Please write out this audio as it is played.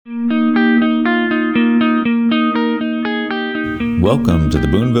Welcome to the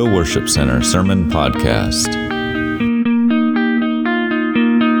Boonville Worship Center Sermon Podcast.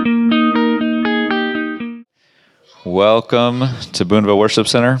 Welcome to Boonville Worship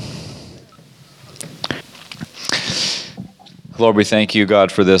Center. Lord, we thank you,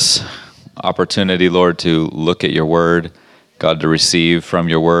 God, for this opportunity, Lord, to look at your word, God, to receive from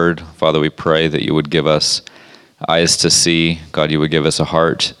your word. Father, we pray that you would give us eyes to see. God, you would give us a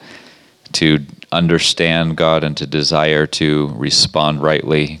heart to understand, God, and to desire to respond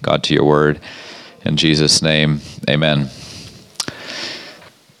rightly, God, to your word. In Jesus' name, amen.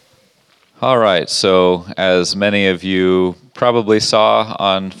 All right, so as many of you probably saw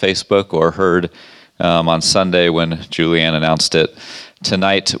on Facebook or heard on Sunday when Julianne announced it,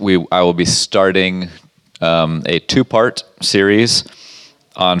 tonight I will be starting a two-part series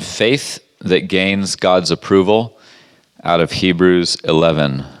on faith that gains God's approval out of Hebrews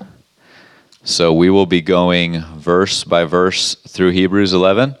 11. So we will be going verse by verse through Hebrews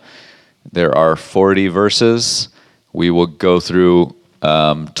 11. There are 40 verses. We will go through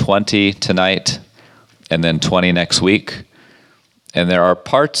 20 tonight and then 20 next week. And there are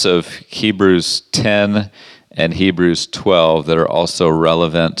parts of Hebrews 10 and Hebrews 12 that are also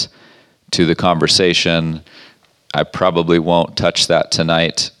relevant to the conversation. I probably won't touch that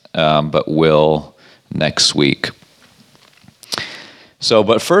tonight, but will next week.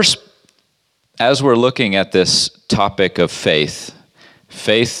 But first, as we're looking at this topic of faith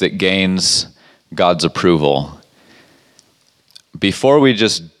that gains God's approval, before we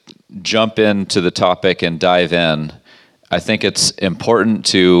just jump into the topic and dive in, I think it's important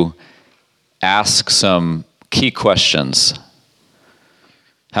to ask some key questions.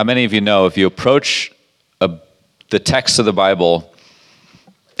 How many of you know if you approach the text of the Bible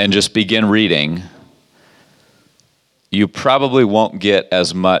and just begin reading, you probably won't get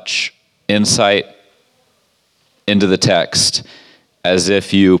as much insight into the text as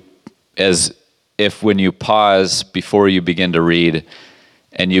if when you pause before you begin to read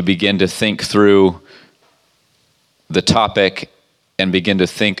and you begin to think through the topic and begin to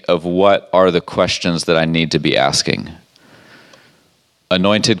think of what are the questions that I need to be asking.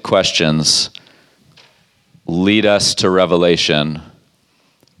 Anointed questions lead us to revelation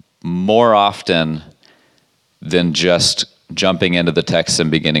more often than just jumping into the text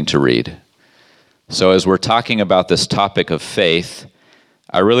and beginning to read. So as we're talking about this topic of faith,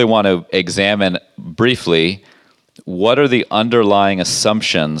 I really want to examine briefly what are the underlying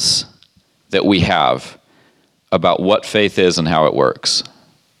assumptions that we have about what faith is and how it works.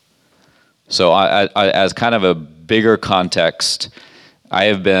 So I, as kind of a bigger context, I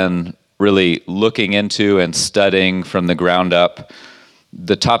have been really looking into and studying from the ground up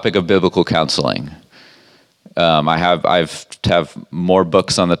the topic of biblical counseling. I have more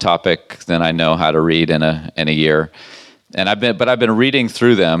books on the topic than I know how to read in a year, and I've been reading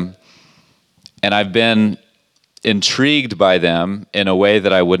through them, and I've been intrigued by them in a way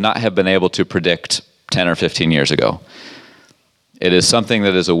that I would not have been able to predict 10 or 15 years ago. It is something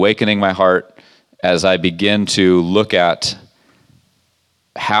that is awakening my heart as I begin to look at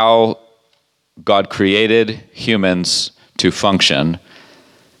how God created humans to function,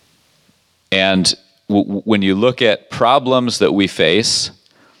 and when you look at problems that we face,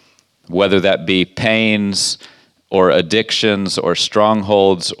 whether that be pains or addictions or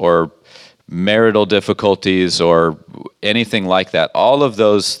strongholds or marital difficulties or anything like that, all of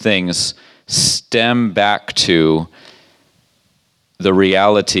those things stem back to the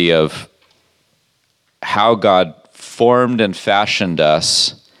reality of how God formed and fashioned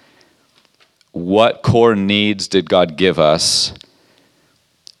us. What core needs did God give us?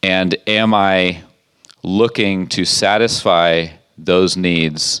 And am I looking to satisfy those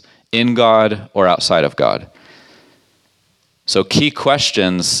needs in God or outside of God? So key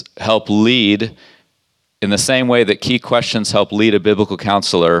questions help lead, in the same way that key questions help lead a biblical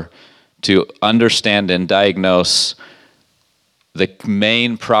counselor to understand and diagnose the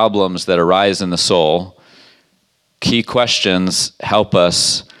main problems that arise in the soul. Key questions help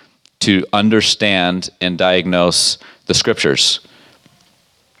us to understand and diagnose the scriptures.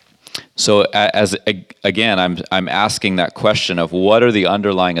 So again, I'm asking that question of what are the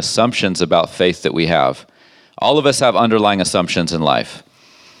underlying assumptions about faith that we have? All of us have underlying assumptions in life.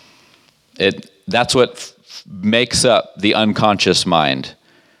 That's what makes up the unconscious mind.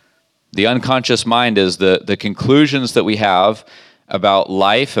 The unconscious mind is the conclusions that we have about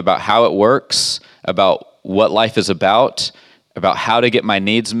life, about how it works, about what life is about how to get my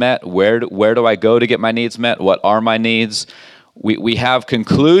needs met, where do I go to get my needs met, what are my needs. We have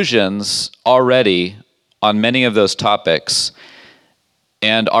conclusions already on many of those topics,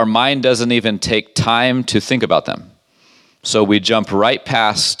 and our mind doesn't even take time to think about them. So we jump right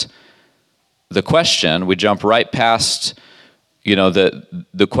past the question. We jump right past,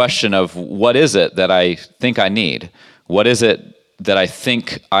 the question of what is it that I think I need? What is it that I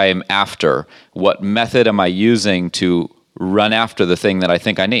think I'm after? What method am I using to run after the thing that I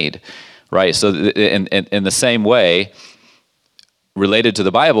think I need? Right? So in the same way, related to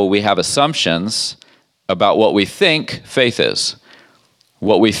the Bible, we have assumptions about what we think faith is,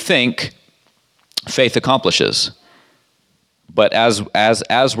 what we think faith accomplishes. But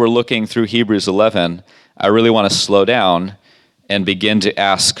as we're looking through Hebrews 11, I really want to slow down and begin to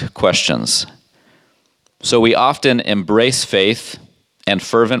ask questions. So we often embrace faith and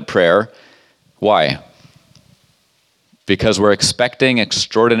fervent prayer. Why? Because we're expecting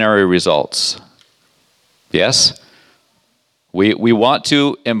extraordinary results. Yes? We want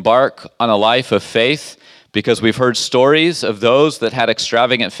to embark on a life of faith because we've heard stories of those that had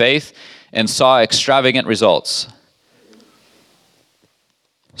extravagant faith and saw extravagant results.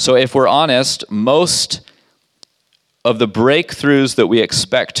 So if we're honest, most of the breakthroughs that we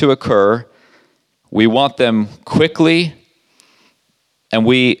expect to occur, we want them quickly, and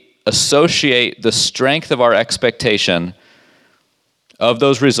we associate the strength of our expectation of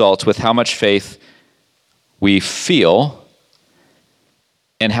those results with how much faith we feel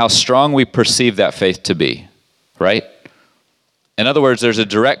and how strong we perceive that faith to be, right? In other words, there's a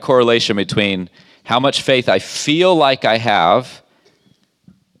direct correlation between how much faith I feel like I have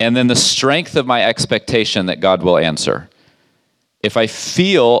and then the strength of my expectation that God will answer. If I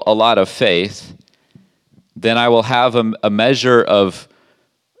feel a lot of faith, then I will have a measure of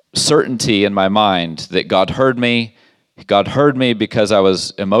certainty in my mind that God heard me. God heard me because I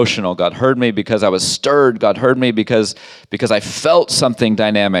was emotional. God heard me because I was stirred. God heard me because I felt something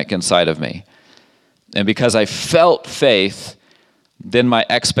dynamic inside of me. And because I felt faith, then my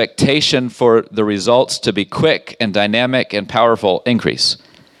expectation for the results to be quick and dynamic and powerful increase.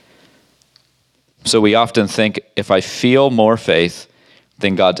 So we often think if I feel more faith,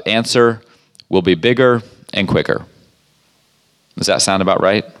 then God's answer will be bigger and quicker. Does that sound about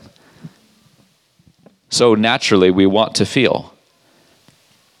right? So naturally, we want to feel.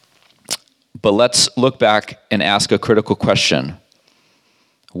 But let's look back and ask a critical question.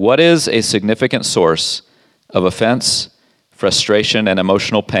 What is a significant source of offense, frustration, and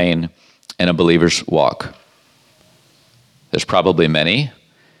emotional pain in a believer's walk? There's probably many,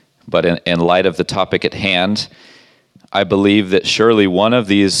 but in light of the topic at hand, I believe that surely one of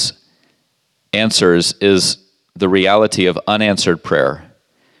these answers is the reality of unanswered prayer.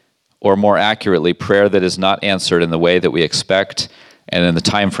 Or more accurately, prayer that is not answered in the way that we expect and in the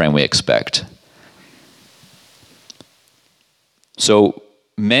time frame we expect. So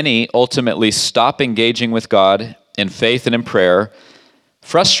many ultimately stop engaging with God in faith and in prayer,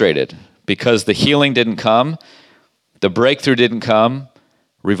 frustrated because the healing didn't come, the breakthrough didn't come,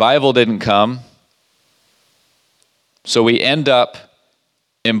 revival didn't come. So we end up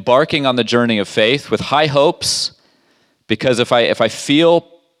embarking on the journey of faith with high hopes, because if I feel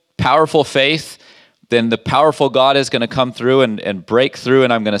powerful faith, then the powerful God is going to come through and break through,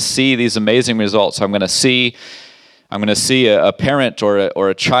 and I'm going to see these amazing results. I'm going to see a parent or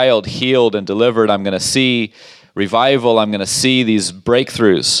a child healed and delivered. I'm going to see revival. I'm going to see these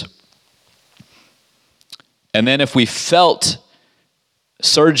breakthroughs. And then if we felt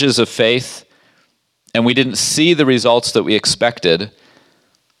surges of faith and we didn't see the results that we expected,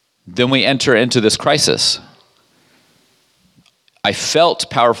 then we enter into this crisis. I felt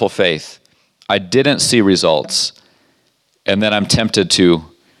powerful faith. I didn't see results. And then I'm tempted to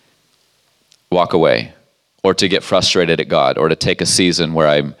walk away or to get frustrated at God or to take a season where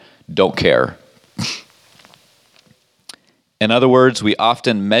I don't care. In other words, we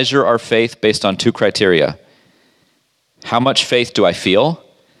often measure our faith based on two criteria. How much faith do I feel?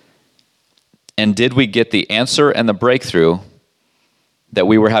 And did we get the answer and the breakthrough that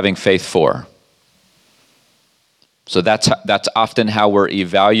we were having faith for? So that's often how we're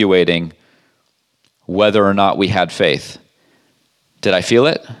evaluating whether or not we had faith. Did I feel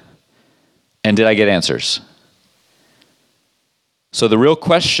it? And did I get answers? So the real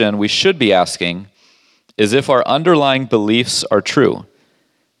question we should be asking is if our underlying beliefs are true.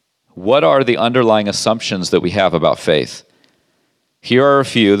 What are the underlying assumptions that we have about faith? Here are a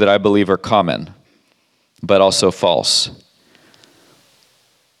few that I believe are common, but also false.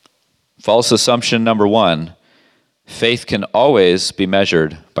 False assumption number one: faith can always be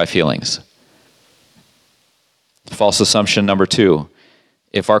measured by feelings. False assumption number two: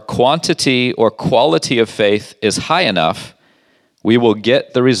 if our quantity or quality of faith is high enough, we will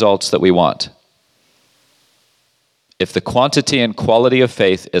get the results that we want. If the quantity and quality of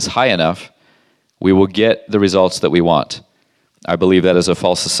faith is high enough, we will get the results that we want. I believe that is a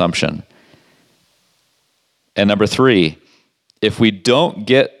false assumption. And number 3, if we don't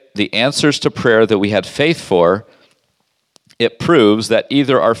get the answers to prayer that we had faith for, it proves that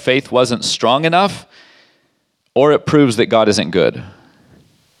either our faith wasn't strong enough or it proves that God isn't good.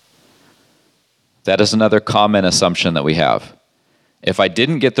 That is another common assumption that we have. If I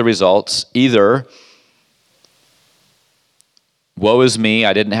didn't get the results, either woe is me,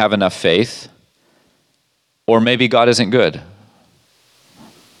 I didn't have enough faith, or maybe God isn't good.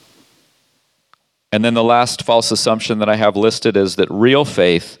 And then the last false assumption that I have listed is that real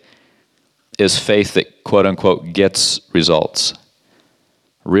faith is faith that, quote unquote, gets results.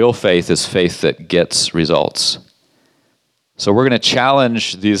 Real faith is faith that gets results. So we're going to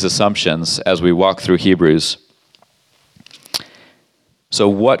challenge these assumptions as we walk through Hebrews. So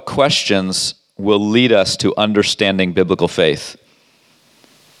what questions will lead us to understanding biblical faith?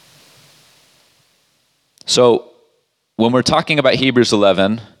 So when we're talking about Hebrews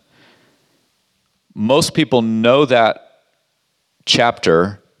 11, most people know that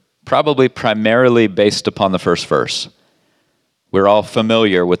chapter probably primarily based upon the first verse. We're all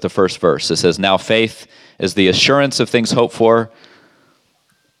familiar with the first verse. It says, "Now faith is the assurance of things hoped for,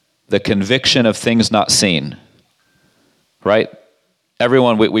 the conviction of things not seen." Right?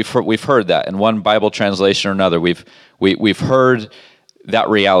 Everyone, we've heard that in one Bible translation or another. We've heard that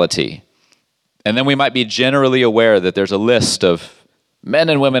reality. And then we might be generally aware that there's a list of men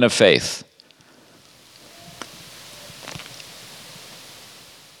and women of faith.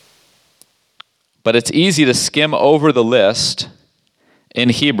 But it's easy to skim over the list in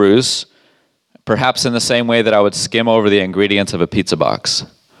Hebrews, perhaps in the same way that I would skim over the ingredients of a pizza box.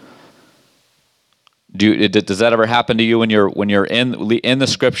 Does that ever happen to you when you're in the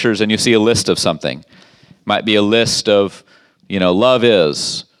scriptures and you see a list of something? Might be a list of, love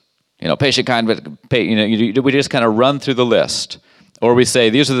is, patient, kind, but we just kind of run through the list. Or we say,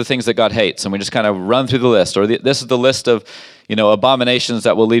 these are the things that God hates, and we just kind of run through the list. Or this is the list of, abominations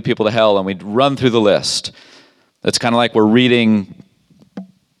that will lead people to hell, and we run through the list. It's kind of like we're reading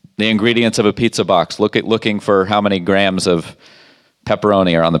the ingredients of a pizza box, looking for how many grams of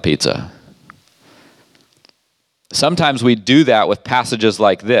pepperoni are on the pizza. Sometimes we do that with passages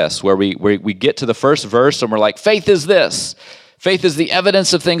like this, where we get to the first verse and we're like, faith is this. Faith is the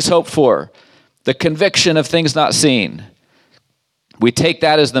evidence of things hoped for, the conviction of things not seen. We take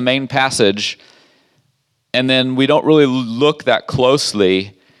that as the main passage, and then we don't really look that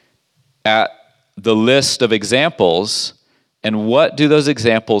closely at the list of examples, and what do those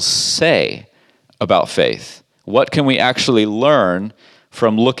examples say about faith? What can we actually learn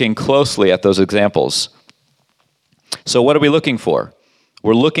from looking closely at those examples? So what are we looking for?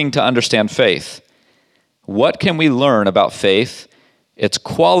 We're looking to understand faith. What can we learn about faith, its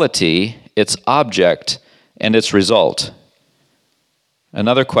quality, its object, and its result?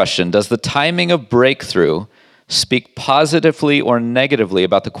 Another question, does the timing of breakthrough speak positively or negatively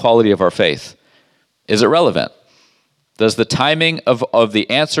about the quality of our faith? Is it relevant? Does the timing of the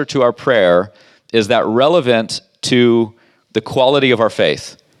answer to our prayer, is that relevant to the quality of our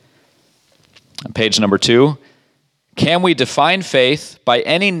faith? On page number 2, can we define faith by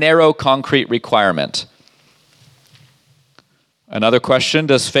any narrow concrete requirement? Another question,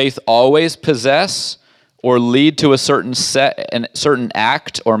 does faith always possess or lead to a certain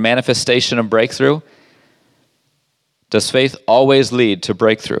act or manifestation of breakthrough? Does faith always lead to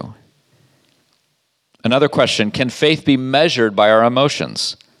breakthrough? Another question, can faith be measured by our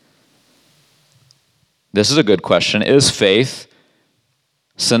emotions? This is a good question. Is faith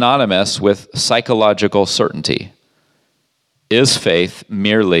synonymous with psychological certainty? Is faith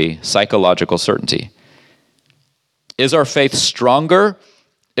merely psychological certainty? Is our faith stronger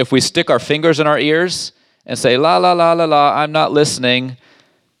if we stick our fingers in our ears and say, la, la, la, la, la, I'm not listening,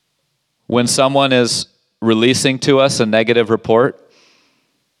 when someone is releasing to us a negative report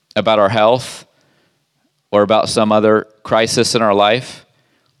about our health or about some other crisis in our life?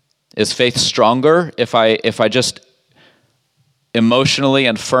 Is faith stronger if I just emotionally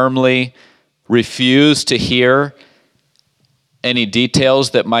and firmly refuse to hear any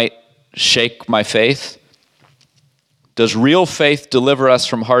details that might shake my faith? Does real faith deliver us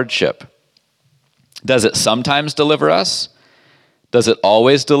from hardship? Does it sometimes deliver us? Does it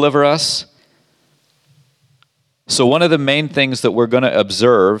always deliver us? So one of the main things that we're going to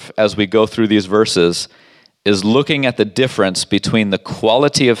observe as we go through these verses is looking at the difference between the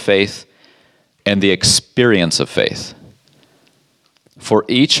quality of faith and the experience of faith for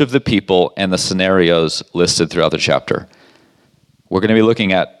each of the people and the scenarios listed throughout the chapter. We're going to be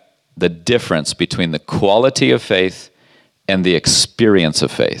looking at the difference between the quality of faith and the experience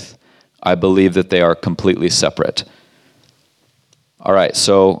of faith. I believe that they are completely separate. All right,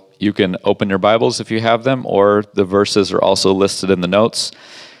 so you can open your Bibles if you have them, or the verses are also listed in the notes.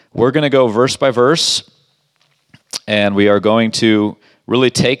 We're going to go verse by verse, and we are going to really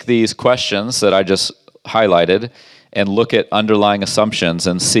take these questions that I just highlighted and look at underlying assumptions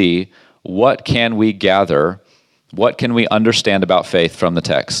and see what can we gather, what can we understand about faith from the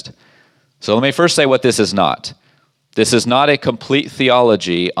text. So let me first say what this is not. This is not a complete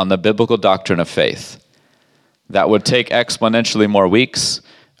theology on the biblical doctrine of faith. That would take exponentially more weeks.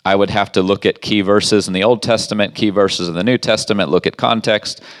 I would have to look at key verses in the Old Testament, key verses in the New Testament, look at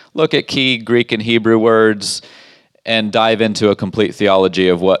context, look at key Greek and Hebrew words, and dive into a complete theology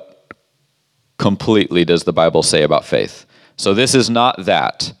of what completely does the Bible say about faith. So this is not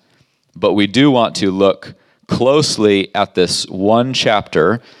that, but we do want to look closely at this one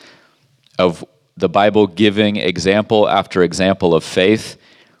chapter of the Bible giving example after example of faith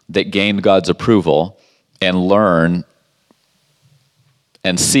that gained God's approval, and learn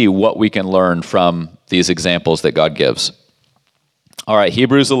and see what we can learn from these examples that God gives. All right,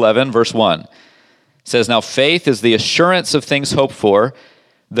 Hebrews 11, verse 1 says, "Now faith is the assurance of things hoped for,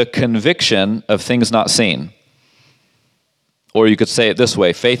 the conviction of things not seen." Or you could say it this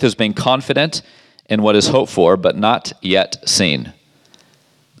way: faith is being confident in what is hoped for, but not yet seen.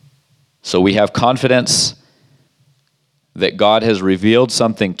 So we have confidence that God has revealed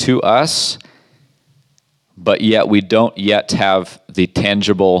something to us, but yet we don't yet have the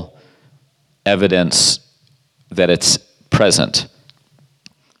tangible evidence that it's present.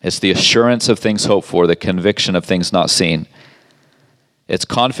 It's the assurance of things hoped for, the conviction of things not seen. It's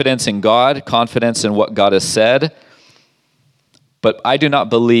confidence in God, confidence in what God has said, but I do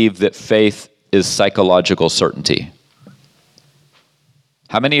not believe that faith is psychological certainty.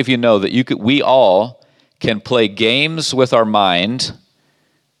 How many of you know that we all can play games with our mind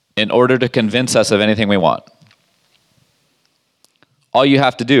in order to convince us of anything we want? All you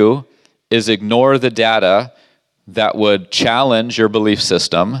have to do is ignore the data that would challenge your belief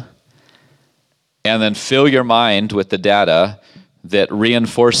system and then fill your mind with the data that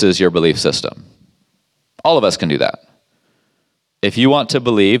reinforces your belief system. All of us can do that. If you want to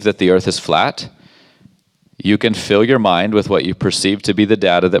believe that the earth is flat, you can fill your mind with what you perceive to be the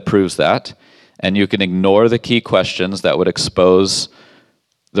data that proves that, and you can ignore the key questions that would expose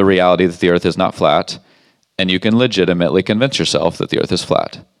the reality that the earth is not flat, and you can legitimately convince yourself that the earth is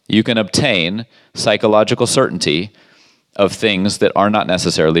flat. You can obtain psychological certainty of things that are not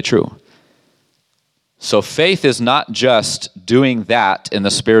necessarily true. So faith is not just doing that in the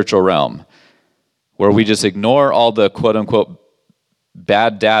spiritual realm, where we just ignore all the quote-unquote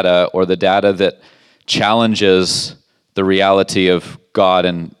bad data or the data that challenges the reality of God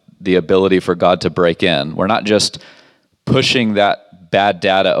and the ability for God to break in. We're not just pushing that bad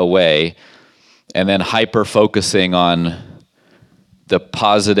data away and then hyper-focusing on the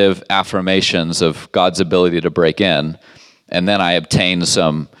positive affirmations of God's ability to break in, and then I obtain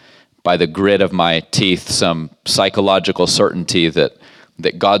some, by the grit of my teeth, some psychological certainty that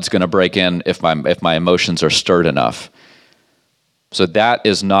God's going to break in if my emotions are stirred enough. So that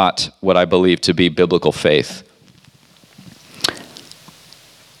is not what I believe to be biblical faith.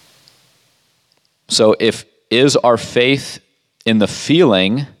 So is our faith in the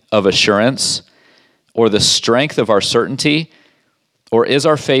feeling of assurance or the strength of our certainty, or is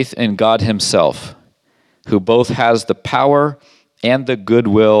our faith in God himself, who both has the power and the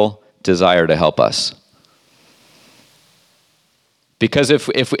goodwill desire to help us? Because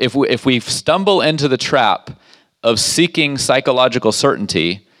if we stumble into the trap of seeking psychological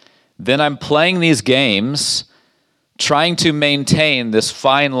certainty, then I'm playing these games, trying to maintain this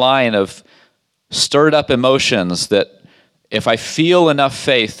fine line of stirred up emotions that if I feel enough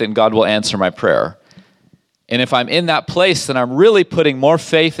faith, then God will answer my prayer. And if I'm in that place, then I'm really putting more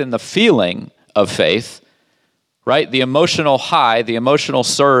faith in the feeling of faith, right? The emotional high, the emotional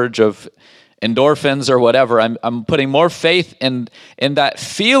surge of endorphins or whatever. I'm putting more faith in that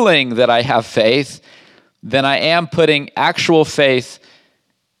feeling that I have faith than I am putting actual faith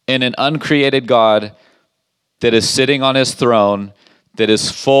in an uncreated God that is sitting on his throne, that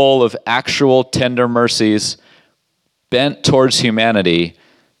is full of actual tender mercies bent towards humanity,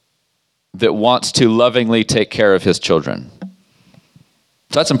 that wants to lovingly take care of his children.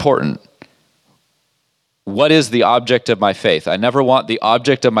 So that's important. What is the object of my faith? I never want the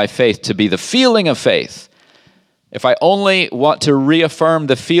object of my faith to be the feeling of faith. If I only want to reaffirm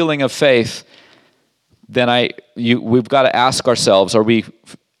the feeling of faith, then we've got to ask ourselves, are we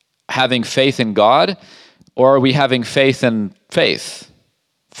having faith in God, or are we having faith in faith?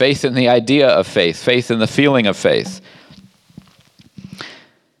 Faith in the idea of faith, faith in the feeling of faith.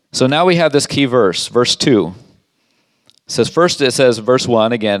 So now we have this key verse, verse 2. It says, verse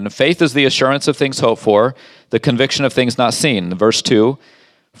 1 again, faith is the assurance of things hoped for, the conviction of things not seen. Verse 2,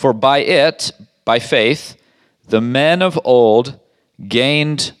 for by faith, the men of old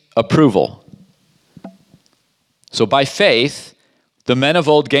gained approval. So by faith, the men of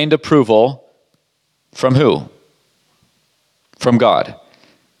old gained approval from who? From God.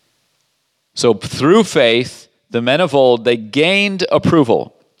 So through faith, the men of old, they gained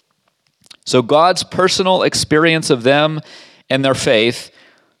approval. So God's personal experience of them and their faith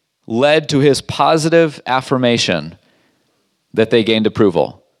led to his positive affirmation that they gained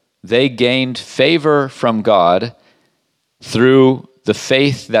approval. They gained favor from God through the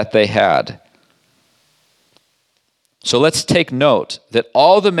faith that they had. So let's take note that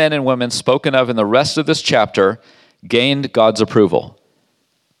all the men and women spoken of in the rest of this chapter gained God's approval.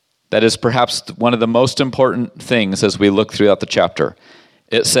 That is perhaps one of the most important things as we look throughout the chapter.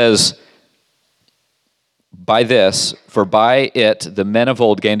 It says, by this, for by it, the men of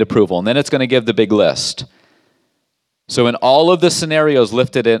old gained approval. And then it's going to give the big list. So in all of the scenarios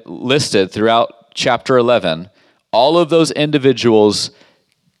listed throughout chapter 11, all of those individuals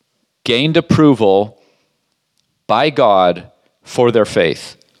gained approval by God for their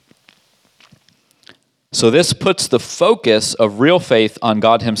faith. So this puts the focus of real faith on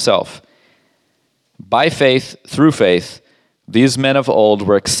God himself. By faith, through faith, these men of old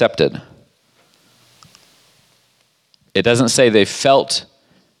were accepted. It doesn't say they felt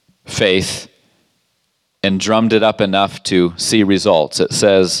faith and drummed it up enough to see results. It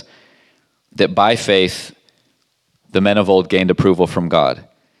says that by faith, the men of old gained approval from God.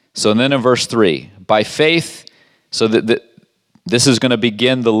 So then in verse 3, by faith, so that this is going to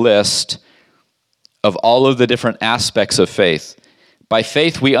begin the list of all of the different aspects of faith. By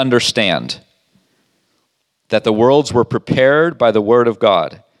faith, we understand that the worlds were prepared by the word of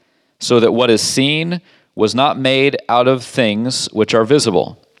God, so that what is seen was not made out of things which are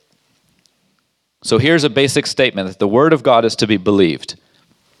visible. So here's a basic statement that the word of God is to be believed.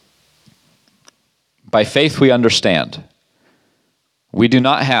 By faith, we understand. We do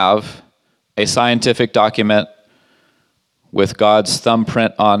not have a scientific document with God's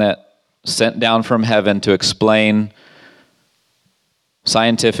thumbprint on it, sent down from heaven to explain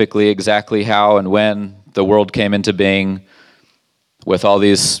scientifically exactly how and when the world came into being with all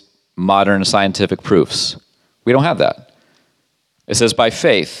these modern scientific proofs. We don't have that. It says, by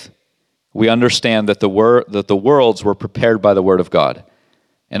faith, we understand that the worlds were prepared by the word of God.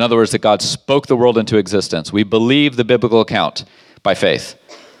 In other words, that God spoke the world into existence. We believe the biblical account by faith.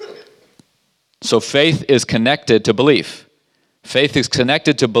 So faith is connected to belief. Faith is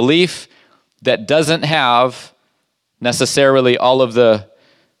connected to belief that doesn't have necessarily all of the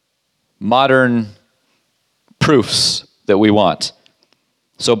modern proofs that we want.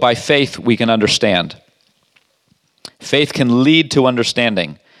 So by faith, we can understand. Faith can lead to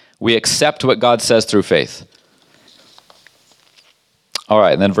understanding. We accept what God says through faith. All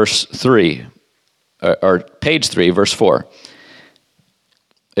right, and then verse 3, or page 3, verse 4.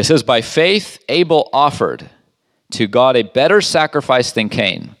 It says, by faith, Abel offered to God a better sacrifice than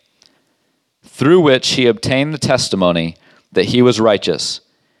Cain, through which he obtained the testimony that he was righteous,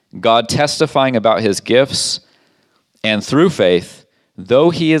 God testifying about his gifts, and through faith, though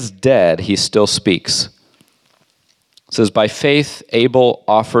he is dead, he still speaks. It says, by faith, Abel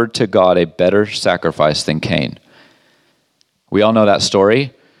offered to God a better sacrifice than Cain. We all know that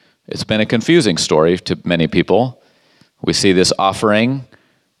story. It's been a confusing story to many people. We see this offering.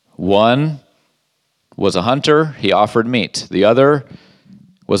 One was a hunter, he offered meat. The other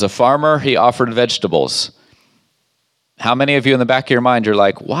was a farmer, he offered vegetables. How many of you in the back of your mind, you're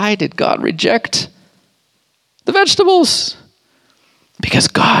like, why did God reject the vegetables? Because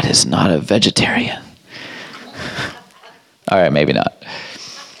God is not a vegetarian. All right, maybe not.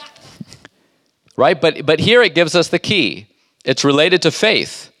 Right, but here it gives us the key. It's related to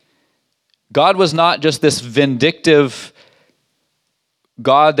faith. God was not just this vindictive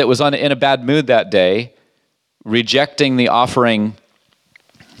God that was in a bad mood that day, rejecting the offering.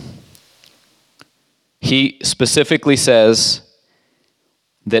 He specifically says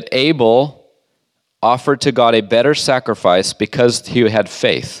that Abel offered to God a better sacrifice because he had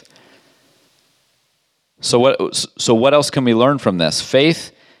faith. So what else can we learn from this?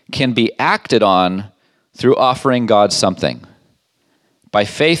 Faith can be acted on through offering God something. By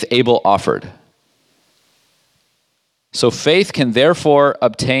faith, Abel offered. So faith can therefore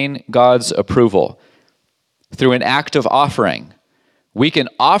obtain God's approval through an act of offering. We can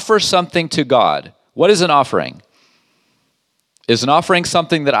offer something to God. What is an offering? Is an offering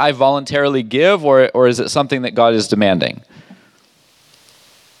something that I voluntarily give, or is it something that God is demanding?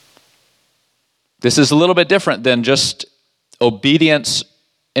 This is a little bit different than just obedience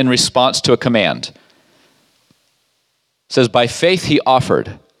in response to a command. It says, by faith he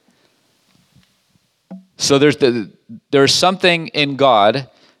offered. So there's something in God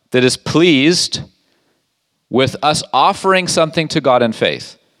that is pleased with us offering something to God in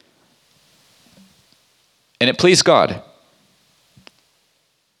faith. And it pleased God.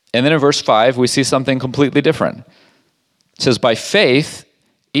 And then in verse 5, we see something completely different. It says, by faith,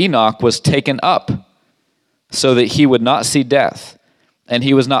 Enoch was taken up so that he would not see death. And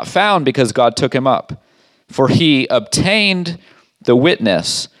he was not found because God took him up. For he obtained the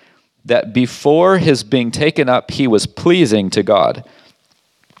witness that before his being taken up, he was pleasing to God.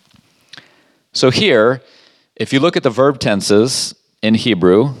 So here, if you look at the verb tenses in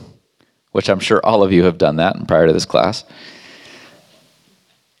Hebrew, which I'm sure all of you have done that prior to this class,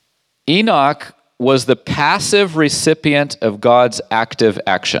 Enoch was the passive recipient of God's active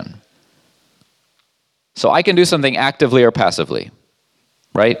action. So I can do something actively or passively,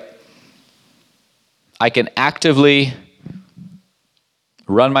 right? I can actively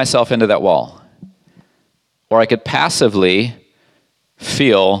run myself into that wall, or I could passively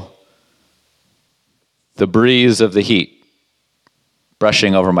feel the breeze of the heat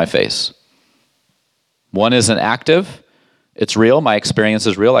brushing over my face. One isn't active. It's real. My experience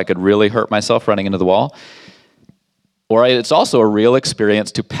is real. I could really hurt myself running into the wall. Or it's also a real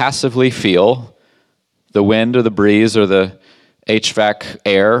experience to passively feel the wind or the breeze or the HVAC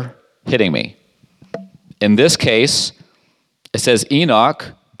air hitting me. In this case, it says Enoch,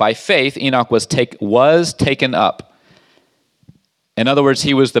 by faith, Enoch was taken up. In other words,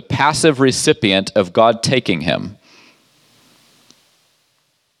 he was the passive recipient of God taking him.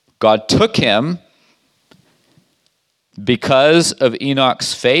 God took him because of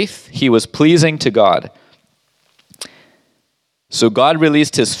Enoch's faith. He was pleasing to God. So God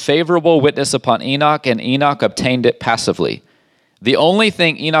released his favorable witness upon Enoch, and Enoch obtained it passively. The only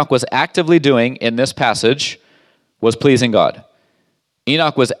thing Enoch was actively doing in this passage was pleasing God.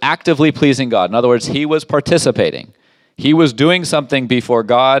 Enoch was actively pleasing God. In other words, he was participating. He was doing something before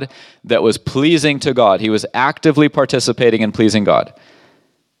God that was pleasing to God. He was actively participating in pleasing God.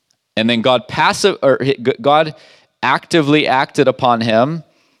 And then God actively acted upon him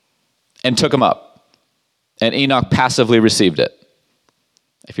and took him up. And Enoch passively received it.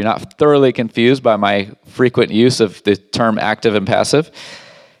 If you're not thoroughly confused by my frequent use of the term active and passive,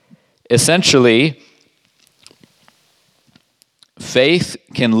 essentially, faith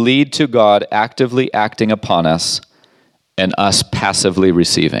can lead to God actively acting upon us and us passively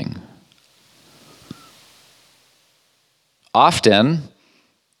receiving. Often,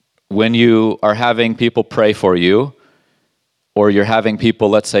 when you are having people pray for you, or you're having people,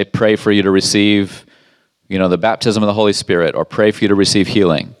 let's say, pray for you to receive, the baptism of the Holy Spirit, or pray for you to receive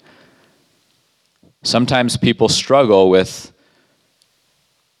healing, sometimes people struggle with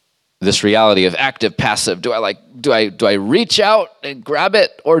this reality of active, passive. Do I reach out and grab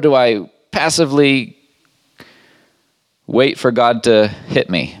it, or do I passively wait for God to hit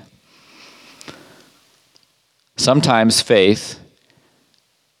me? Sometimes faith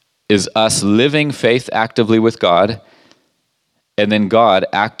is us living faith actively with God, and then God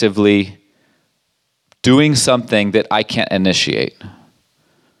actively doing something that I can't initiate.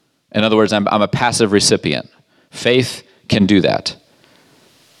 In other words, I'm a passive recipient. Faith can do that.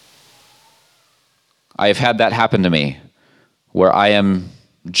 I have had that happen to me, where I am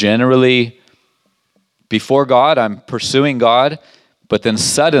generally before God, I'm pursuing God, but then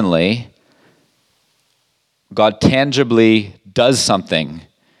suddenly God tangibly does something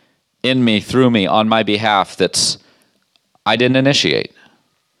in me, through me, on my behalf I didn't initiate.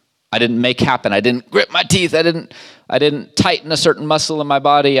 I didn't make happen. I didn't grip my teeth. I didn't tighten a certain muscle in my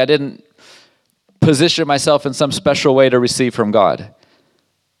body. I didn't position myself in some special way to receive from God.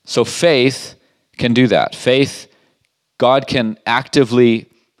 So faith can do that. Faith, God can actively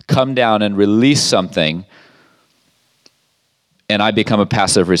come down and release something, and I become a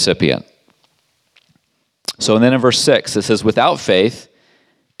passive recipient. So then in verse 6, it says, without faith,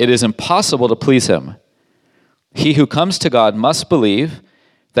 it is impossible to please him. He who comes to God must believe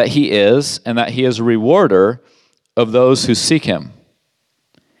that he is, and that he is a rewarder of those who seek him.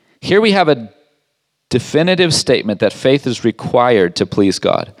 Here we have a definitive statement that faith is required to please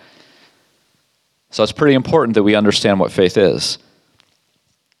God. So it's pretty important that we understand what faith is.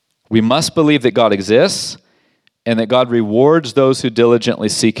 We must believe that God exists and that God rewards those who diligently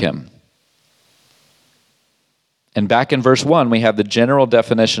seek him. And back in verse 1, we have the general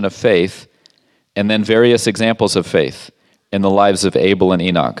definition of faith and then various examples of faith in the lives of Abel and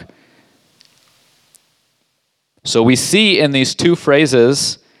Enoch. So we see in these two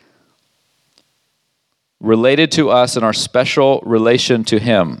phrases related to us in our special relation to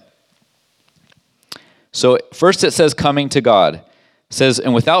him. So first it says coming to God. It says,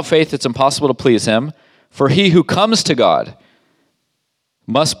 and without faith it's impossible to please him, for he who comes to God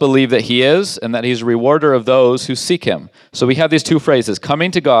must believe that he is, and that he's a rewarder of those who seek him. So we have these two phrases.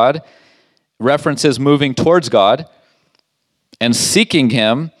 Coming to God references moving towards God, and seeking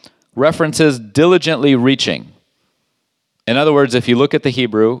him references diligently reaching. In other words, if you look at the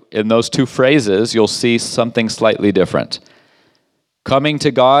Hebrew, in those two phrases, you'll see something slightly different. Coming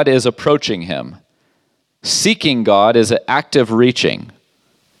to God is approaching him. Seeking God is an active reaching.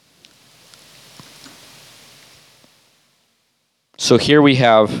 So here we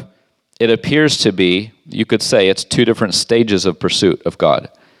have, it appears to be, you could say it's two different stages of pursuit of God.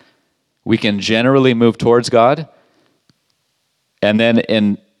 We can generally move towards God, and then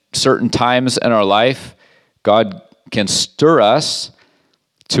in certain times in our life, God can stir us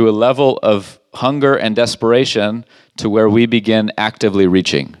to a level of hunger and desperation to where we begin actively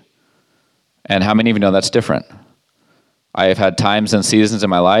reaching. And how many of you know that's different? I have had times and seasons in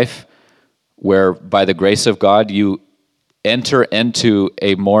my life where by the grace of God, you enter into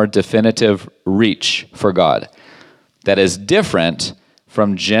a more definitive reach for God that is different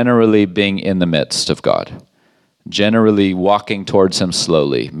from generally being in the midst of God, generally walking towards him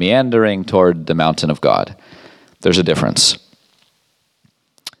slowly, meandering toward the mountain of God. There's a difference.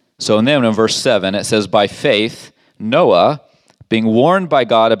 So and then in verse 7, it says, by faith, Noah, being warned by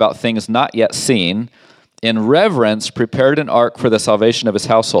God about things not yet seen, in reverence prepared an ark for the salvation of his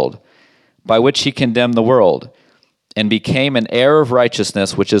household, by which he condemned the world, and became an heir of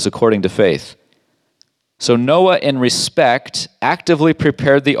righteousness, which is according to faith. So Noah, in respect, actively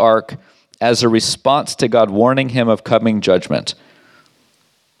prepared the ark as a response to God warning him of coming judgment.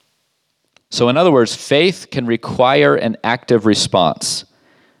 So in other words, faith can require an active response,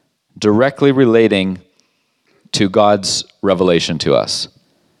 directly relating to God's revelation to us.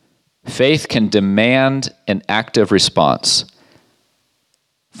 Faith can demand an active response.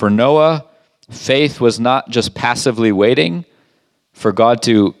 For Noah, faith was not just passively waiting for God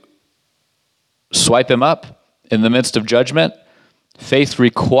to swipe him up in the midst of judgment. Faith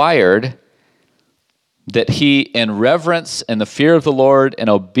required that he, in reverence and the fear of the Lord and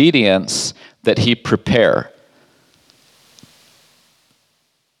obedience, that he prepare.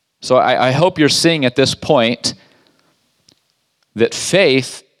 So I hope you're seeing at this point that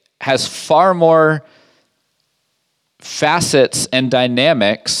faith has far more facets and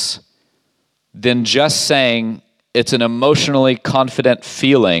dynamics than just saying it's an emotionally confident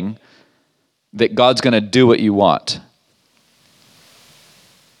feeling that God's going to do what you want.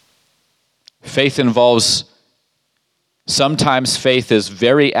 Faith involves, sometimes faith is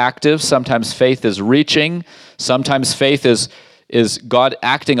very active, sometimes faith is reaching, sometimes faith is God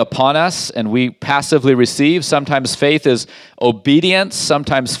acting upon us and we passively receive. Sometimes faith is obedience.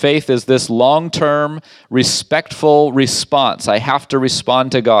 Sometimes faith is this long-term, respectful response. I have to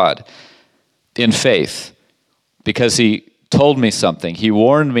respond to God in faith because he told me something. He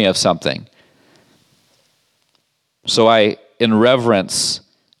warned me of something. So in reverence,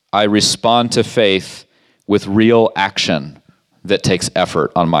 I respond to faith with real action that takes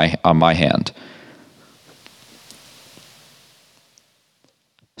effort on my hand.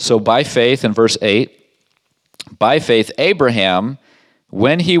 So by faith, in verse 8, by faith Abraham,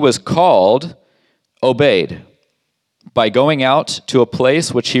 when he was called, obeyed by going out to a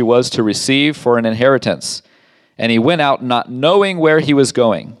place which he was to receive for an inheritance. And he went out not knowing where he was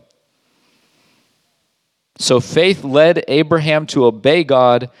going. So faith led Abraham to obey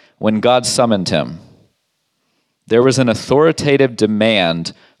God when God summoned him. There was an authoritative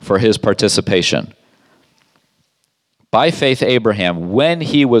demand for his participation. By faith, Abraham, when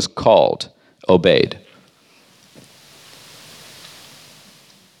he was called, obeyed.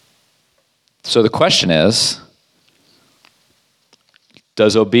 So the question is,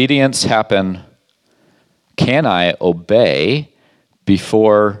 does obedience happen? Can I obey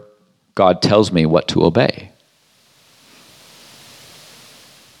before God tells me what to obey?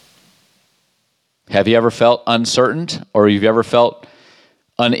 Have you ever felt uncertain, or have you ever felt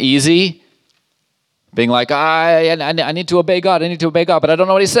uneasy? Being like, I need to obey God, but I don't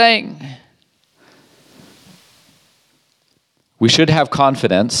know what he's saying. We should have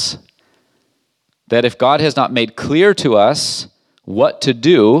confidence that if God has not made clear to us what to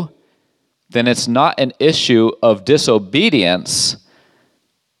do, then it's not an issue of disobedience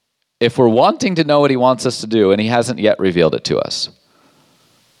if we're wanting to know what he wants us to do and he hasn't yet revealed it to us.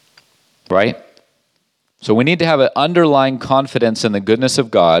 Right? So we need to have an underlying confidence in the goodness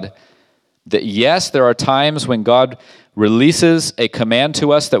of God that yes, there are times when God releases a command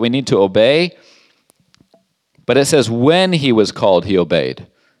to us that we need to obey, But it says when he was called, he obeyed.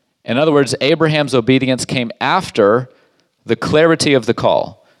 In other words, Abraham's obedience came after the clarity of the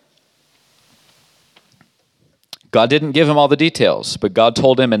call. God didn't give him all the details, but God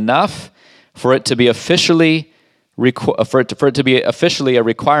told him enough for it to be officially a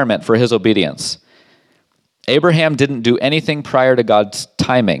requirement for his obedience. Abraham didn't do anything prior to God's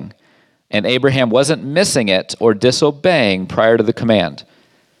timing, and Abraham wasn't missing it or disobeying prior to the command.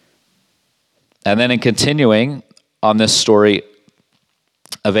 And then in continuing on this story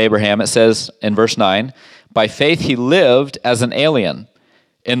of Abraham, it says in verse 9, by faith he lived as an alien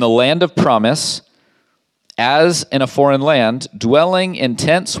in the land of promise, as in a foreign land, dwelling in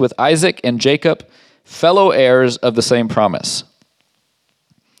tents with Isaac and Jacob, fellow heirs of the same promise.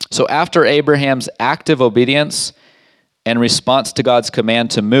 So after Abraham's active obedience and response to God's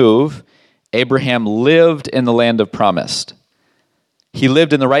command to move, Abraham lived in the land of promise. He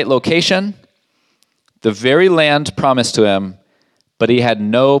lived in the right location, the very land promised to him, but he had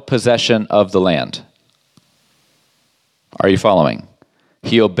no possession of the land. Are you following?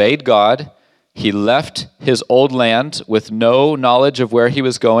 He obeyed God. He left his old land with no knowledge of where he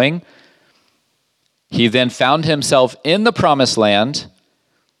was going. He then found himself in the promised land,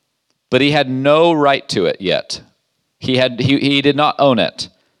 but he had no right to it yet. He did not own it.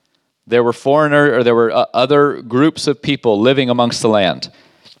 There were other groups of people living amongst the land.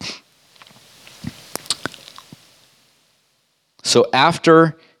 So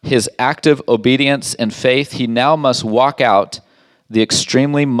after his active obedience and faith, he now must walk out the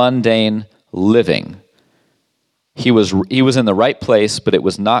extremely mundane living. He was in the right place, but it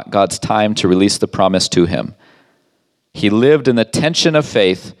was not God's time to release the promise to him. He lived in the tension of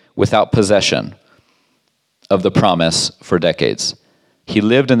faith without possession of the promise for decades. He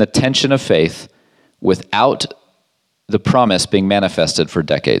lived in the tension of faith without the promise being manifested for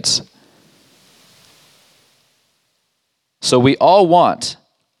decades. So we all want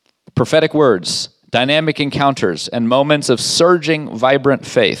prophetic words, dynamic encounters, and moments of surging, vibrant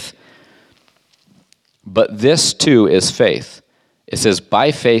faith. But this too is faith. It says,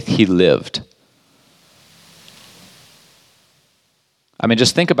 by faith he lived. I mean,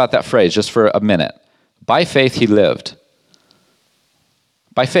 just think about that phrase just for a minute. By faith he lived.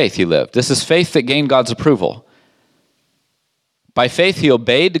 By faith he lived. This is faith that gained God's approval. By faith he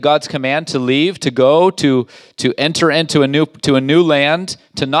obeyed God's command to leave, to go, to enter into a new land,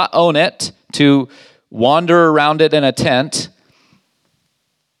 to not own it, to wander around it in a tent.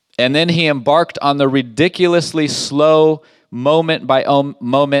 And then he embarked on the ridiculously slow, moment by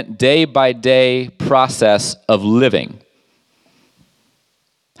moment, day by day process of living.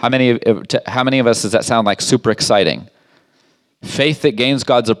 How many of us does that sound like super exciting? Faith that gains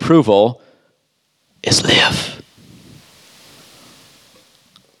God's approval is live.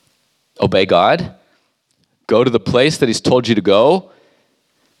 Obey God. Go to the place that he's told you to go.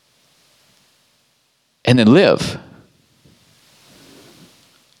 And then live.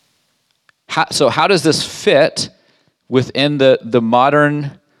 So how does this fit within the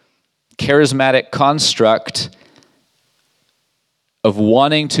modern charismatic construct of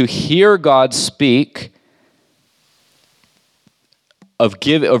wanting to hear God speak, of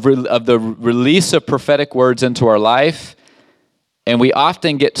the release of prophetic words into our life, and we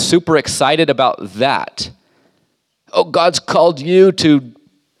often get super excited about that. Oh, God's called you to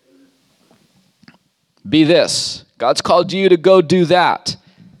be this. God's called you to go do that.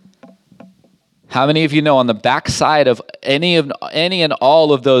 How many of you know on the backside of any and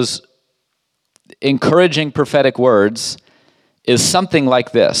all of those encouraging prophetic words is something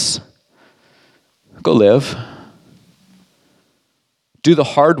like this? Go live. Do the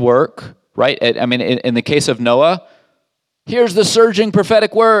hard work, right? I mean, in the case of Noah, here's the surging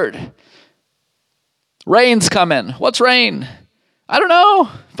prophetic word. Rain's coming. What's rain? I don't know,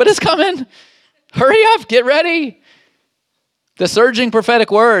 but it's coming. Hurry up, get ready. The surging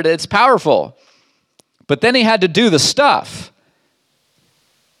prophetic word, it's powerful. But then he had to do the stuff.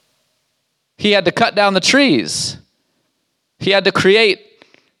 He had to cut down the trees. He had to create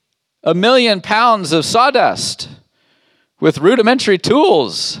 1 million pounds of sawdust with rudimentary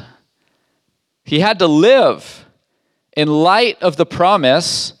tools. He had to live in light of the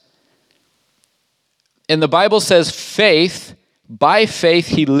promise. And the Bible says faith, by faith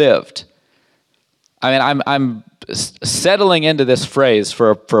he lived. I mean, I'm settling into this phrase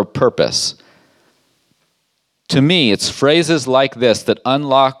for a purpose. To me, it's phrases like this that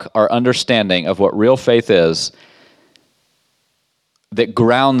unlock our understanding of what real faith is, that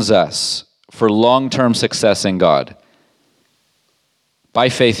grounds us for long-term success in God. By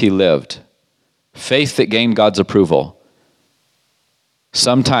faith he lived. Faith that gained God's approval.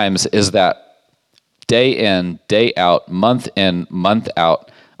 Sometimes is that day in, day out, month in, month out,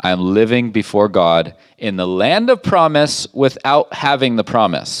 I am living before God in the land of promise without having the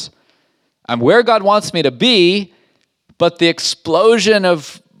promise. I'm where God wants me to be, but the explosion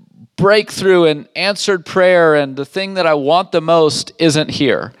of breakthrough and answered prayer and the thing that I want the most isn't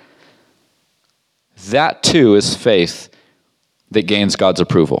here. That too is faith that gains God's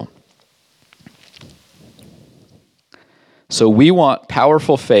approval. So we want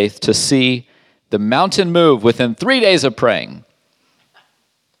powerful faith to see the mountain move within 3 days of praying.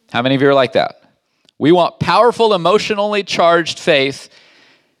 How many of you are like that? We want powerful, emotionally charged faith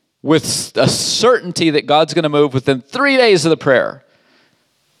with a certainty that God's going to move within 3 days of the prayer.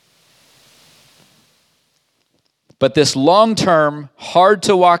 But this long-term,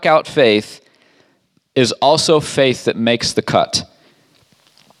 hard-to-walk-out faith is also faith that makes the cut.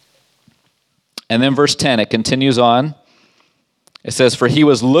 And then verse 10, it continues on. It says, "For he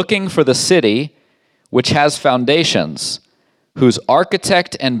was looking for the city which has foundations, whose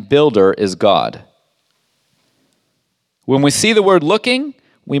architect and builder is God." When we see the word looking,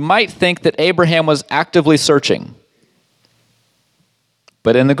 we might think that Abraham was actively searching.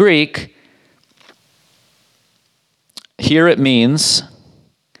 But in the Greek, here it means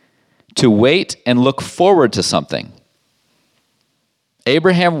to wait and look forward to something.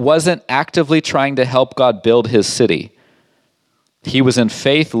 Abraham wasn't actively trying to help God build his city. He was in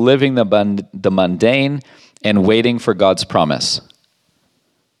faith living the mundane and waiting for God's promise.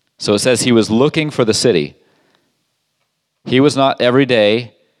 So it says he was looking for the city. He was not every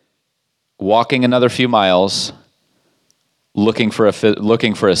day walking another few miles looking for a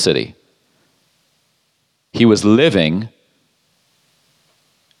city. He was living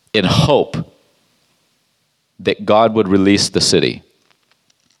in hope that God would release the city,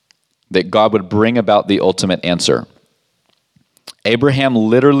 that God would bring about the ultimate answer. Abraham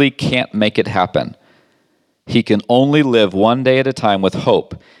literally can't make it happen. He can only live one day at a time with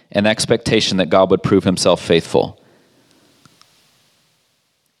hope and expectation that God would prove himself faithful.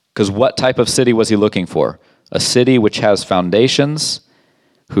 Because what type of city was he looking for? A city which has foundations,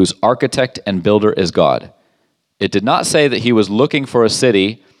 whose architect and builder is God. It did not say that he was looking for a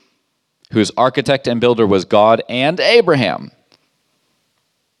city whose architect and builder was God and Abraham.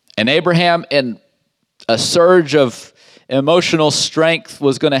 And Abraham, in a surge of emotional strength,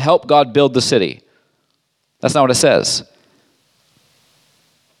 was going to help God build the city. That's not what it says.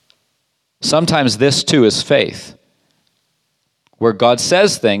 Sometimes this too is faith, where God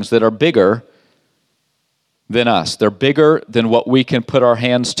says things that are bigger than us. They're bigger than what we can put our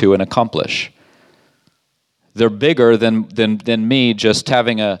hands to and accomplish. They're bigger than me just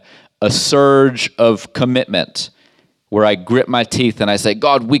having a surge of commitment where I grit my teeth and I say,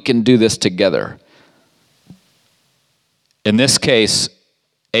 God, we can do this together. In this case,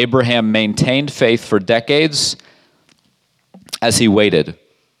 Abraham maintained faith for decades as he waited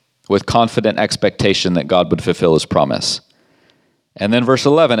with confident expectation that God would fulfill his promise. And then verse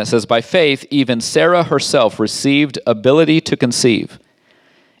 11, it says, "By faith, even Sarah herself received ability to conceive,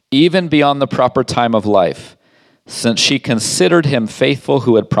 even beyond the proper time of life, since she considered him faithful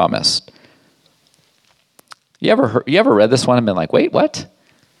who had promised." You ever read this one and been like, wait, what?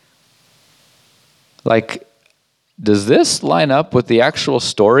 Like, does this line up with the actual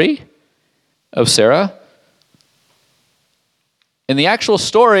story of Sarah? In the actual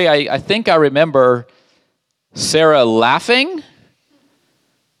story, I think I remember Sarah laughing,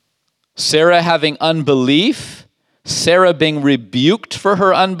 Sarah having unbelief, Sarah being rebuked for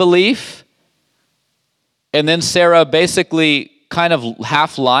her unbelief, and then Sarah basically kind of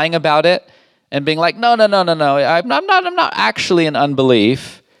half lying about it and being like, no, I'm not actually in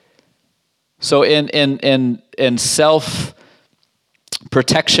unbelief. So in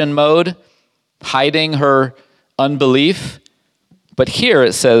self-protection mode, hiding her unbelief. But here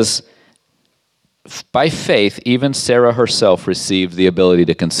it says, by faith, even Sarah herself received the ability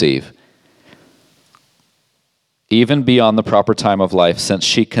to conceive, even beyond the proper time of life, since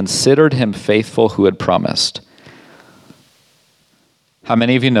she considered him faithful who had promised. How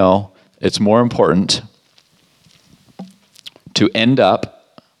many of you know it's more important to end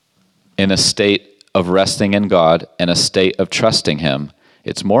up in a state of resting in God and a state of trusting him?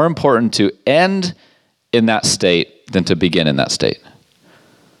 It's more important to end in that state than to begin in that state.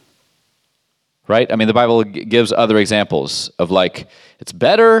 Right? I mean, the Bible gives other examples of like, it's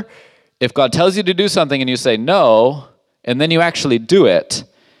better if God tells you to do something and you say no, and then you actually do it,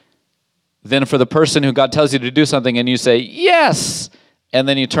 than for the person who God tells you to do something and you say yes, and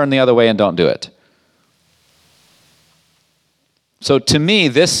then you turn the other way and don't do it. So to me,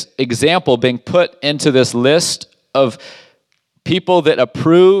 this example being put into this list of people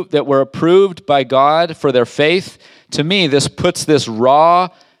that were approved by God for their faith, to me, this puts this raw,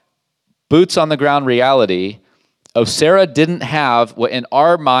 boots on the ground reality of Sarah didn't have, in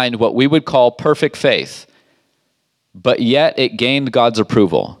our mind, what we would call perfect faith, but yet it gained God's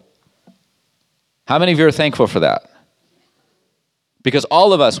approval. How many of you are thankful for that? Because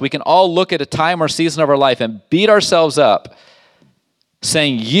all of us, we can all look at a time or season of our life and beat ourselves up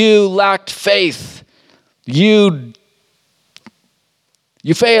saying, you lacked faith. You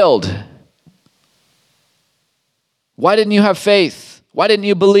failed. Why didn't you have faith? Why didn't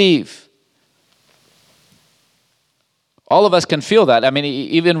you believe? All of us can feel that. I mean,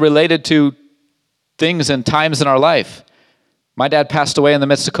 even related to things and times in our life. My dad passed away in the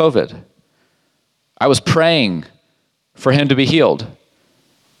midst of COVID. I was praying for him to be healed.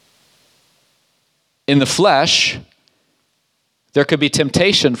 In the flesh, there could be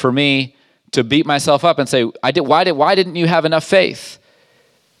temptation for me to beat myself up and say, why didn't you have enough faith?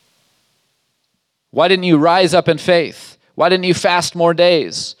 Why didn't you rise up in faith? Why didn't you fast more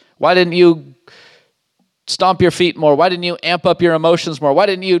days? Why didn't you stomp your feet more? Why didn't you amp up your emotions more? Why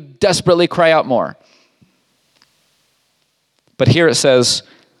didn't you desperately cry out more? But here it says,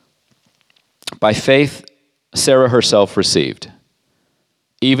 by faith, Sarah herself received.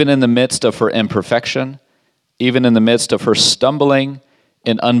 Even in the midst of her imperfection, even in the midst of her stumbling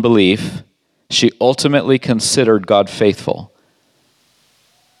in unbelief, she ultimately considered God faithful.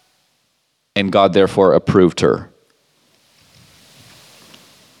 And God therefore approved her.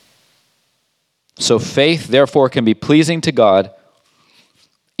 So faith therefore can be pleasing to God,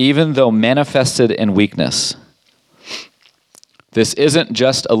 even though manifested in weakness. This isn't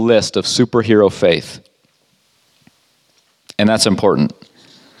just a list of superhero faith. And that's important.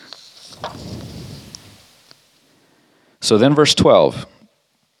 So then verse 12,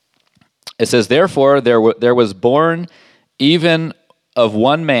 it says, therefore there was born even of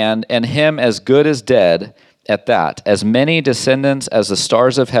one man, and him as good as dead at that, as many descendants as the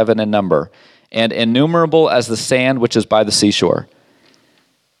stars of heaven in number, and innumerable as the sand which is by the seashore.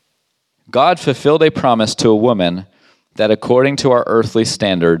 God fulfilled a promise to a woman that according to our earthly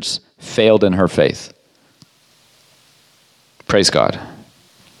standards failed in her faith. Praise God.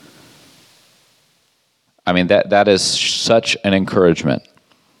 I mean, that is such an encouragement.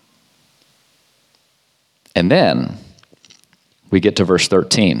 And then we get to verse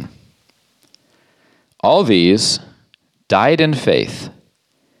 13. All these died in faith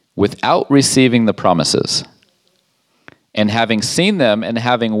without receiving the promises, and having seen them and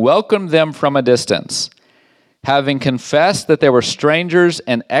having welcomed them from a distance, having confessed that they were strangers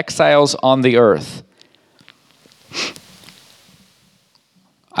and exiles on the earth.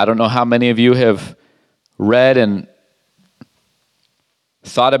 I don't know how many of you have read and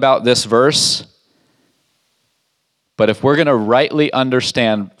thought about this verse, but if we're going to rightly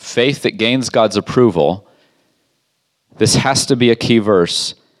understand faith that gains God's approval, this has to be a key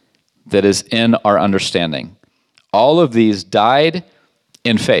verse that is in our understanding. All of these died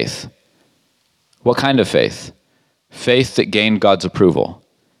in faith. What kind of faith? Faith that gained God's approval.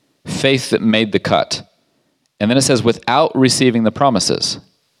 Faith that made the cut. And then it says, without receiving the promises.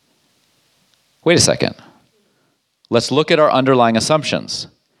 Wait a second. Let's look at our underlying assumptions.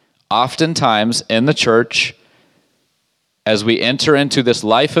 Oftentimes in the church, as we enter into this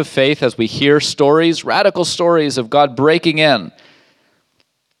life of faith, as we hear stories, radical stories of God breaking in,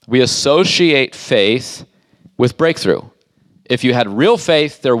 we associate faith with breakthrough. If you had real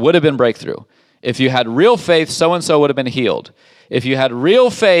faith, there would have been breakthrough. If you had real faith, so-and-so would have been healed. If you had real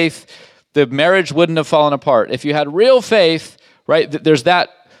faith, the marriage wouldn't have fallen apart. If you had real faith, right, there's that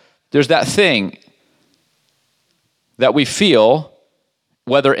thing that we feel,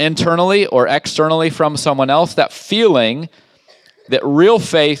 whether internally or externally from someone else, that feeling that real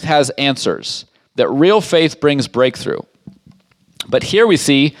faith has answers, that real faith brings breakthrough. But here we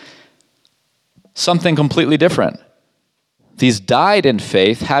see something completely different. These died in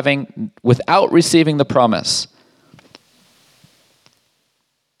faith, without receiving the promise.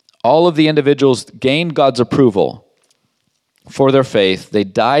 All of the individuals gained God's approval for their faith. They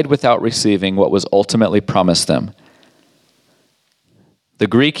died without receiving what was ultimately promised them. The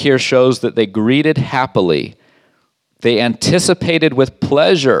Greek here shows that they greeted happily. They anticipated with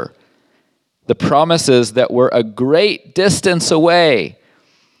pleasure the promises that were a great distance away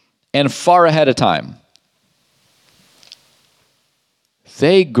and far ahead of time.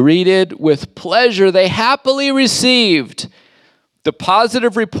 They greeted with pleasure. They happily received the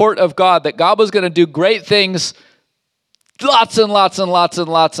positive report of God that God was going to do great things lots and lots and lots and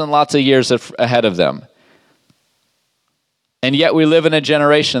lots and lots of years ahead of them. And yet we live in a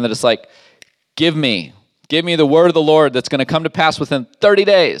generation that is like, give me Give me the word of the Lord that's going to come to pass within 30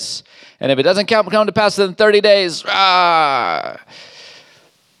 days. And if it doesn't come to pass within 30 days,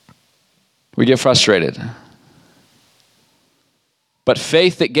 we get frustrated. But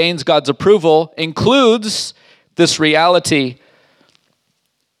faith that gains God's approval includes this reality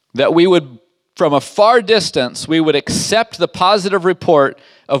that we would, from a far distance, we would accept the positive report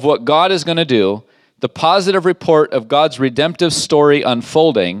of what God is going to do, the positive report of God's redemptive story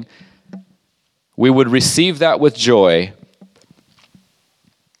unfolding. We would receive that with joy,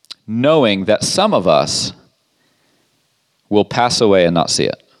 knowing that some of us will pass away and not see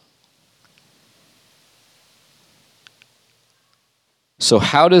it. So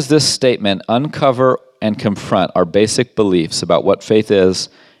how does this statement uncover and confront our basic beliefs about what faith is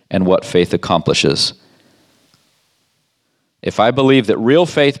and what faith accomplishes? If I believe that real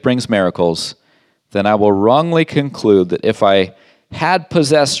faith brings miracles, then I will wrongly conclude that if I had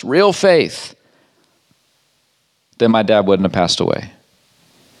possessed real faith, then my dad wouldn't have passed away.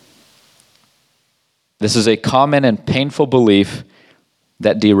 This is a common and painful belief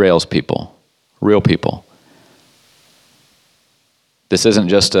that derails people, real people. This isn't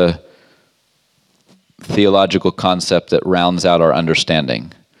just a theological concept that rounds out our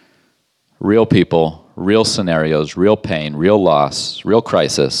understanding. Real people, real scenarios, real pain, real loss, real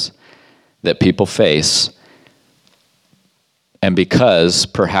crisis that people face, and because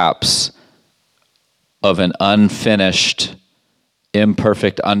perhaps of an unfinished,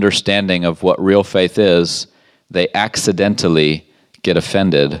 imperfect understanding of what real faith is, they accidentally get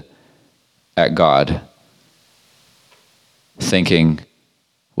offended at God, thinking,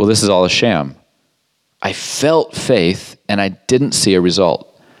 well, this is all a sham. I felt faith and I didn't see a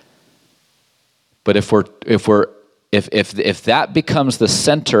result. But if that becomes the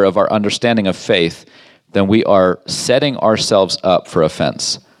center of our understanding of faith, then we are setting ourselves up for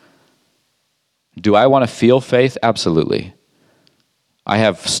offense. Do I want to feel faith? Absolutely. I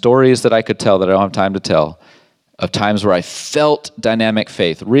have stories that I could tell that I don't have time to tell of times where I felt dynamic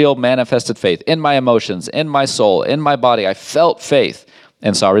faith, real manifested faith in my emotions, in my soul, in my body. I felt faith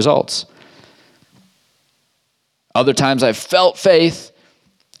and saw results. Other times I felt faith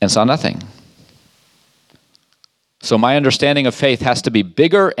and saw nothing. So my understanding of faith has to be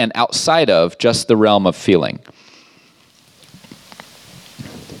bigger and outside of just the realm of feeling.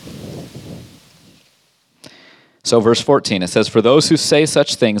 So verse 14, it says, "For those who say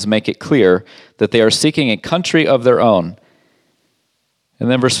such things make it clear that they are seeking a country of their own." And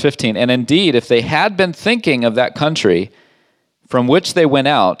then verse 15, "And indeed, if they had been thinking of that country from which they went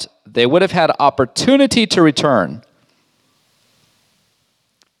out, they would have had opportunity to return."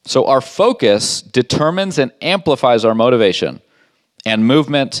 So our focus determines and amplifies our motivation and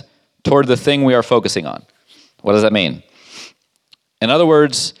movement toward the thing we are focusing on. What does that mean? In other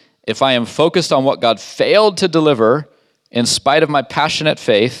words, if I am focused on what God failed to deliver in spite of my passionate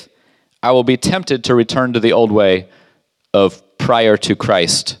faith, I will be tempted to return to the old way of prior to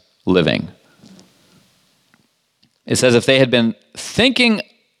Christ living. It says if they had been thinking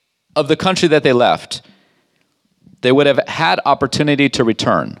of the country that they left, they would have had opportunity to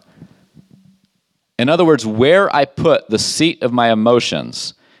return. In other words, where I put the seat of my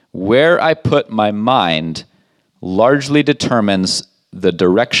emotions, where I put my mind, largely determines the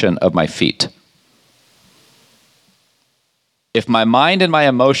direction of my feet. If my mind and my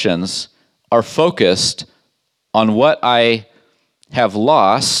emotions are focused on what I have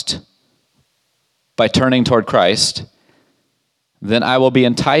lost by turning toward Christ, then I will be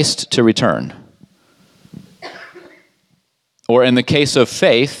enticed to return. Or in the case of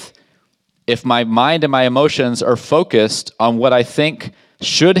faith, if my mind and my emotions are focused on what I think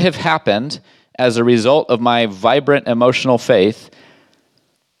should have happened as a result of my vibrant emotional faith,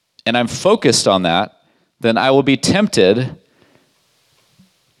 and I'm focused on that, then I will be tempted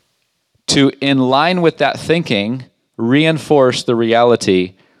to, in line with that thinking, reinforce the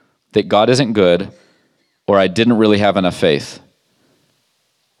reality that God isn't good or I didn't really have enough faith,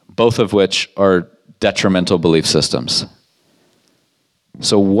 both of which are detrimental belief systems.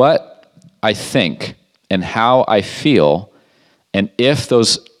 So what I think and how I feel, and if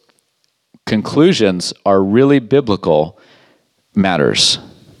those conclusions are really biblical, matters.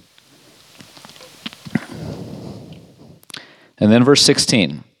 And then verse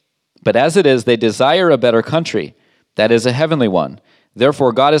 16, "But as it is, they desire a better country, that is a heavenly one.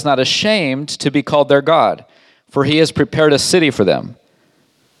 Therefore God is not ashamed to be called their God, for he has prepared a city for them."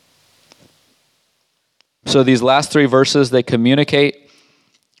 So these last three verses, they communicate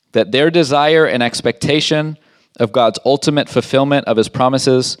that their desire and expectation of God's ultimate fulfillment of his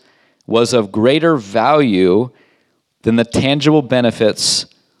promises was of greater value than the tangible benefits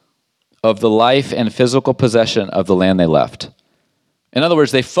of the life and physical possession of the land they left. In other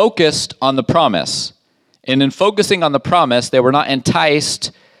words, they focused on the promise. And in focusing on the promise, they were not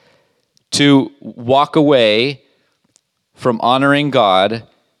enticed to walk away from honoring God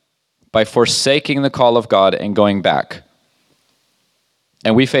by forsaking the call of God and going back.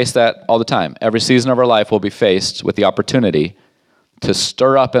 And we face that all the time. Every season of our life will be faced with the opportunity to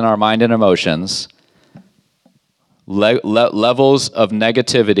stir up in our mind and emotions levels of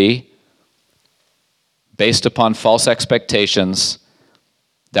negativity based upon false expectations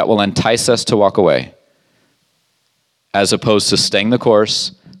that will entice us to walk away, as opposed to staying the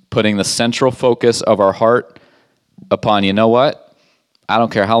course, putting the central focus of our heart upon, you know what? I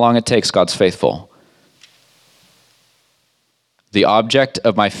don't care how long it takes, God's faithful. The object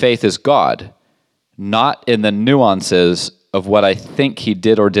of my faith is God, not in the nuances of what I think he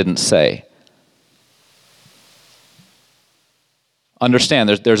did or didn't say. Understand,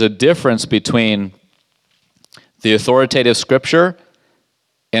 there's a difference between the authoritative scripture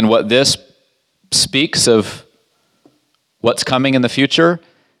and what this speaks of what's coming in the future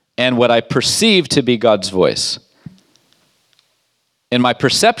and what I perceive to be God's voice. In my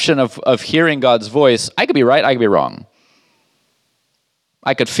perception of hearing God's voice, I could be right, I could be wrong.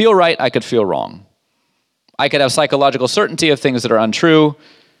 I could feel right, I could feel wrong. I could have psychological certainty of things that are untrue,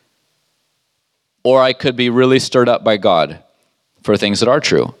 or I could be really stirred up by God for things that are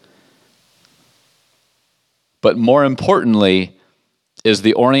true. But more importantly is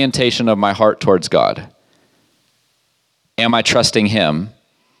the orientation of my heart towards God. Am I trusting him?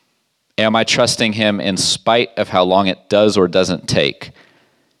 Am I trusting him in spite of how long it does or doesn't take?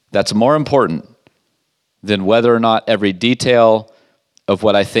 That's more important than whether or not every detail of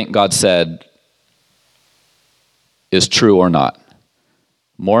what I think God said is true or not.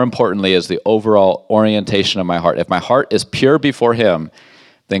 More importantly is the overall orientation of my heart. If my heart is pure before him,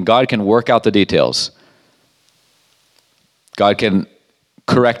 then God can work out the details. God can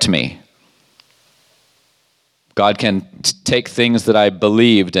correct me. God can take things that I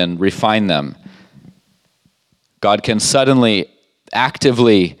believed and refine them. God can suddenly,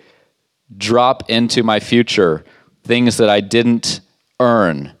 actively drop into my future things that I didn't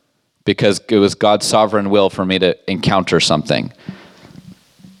earn because it was God's sovereign will for me to encounter something.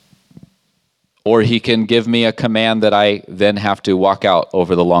 Or he can give me a command that I then have to walk out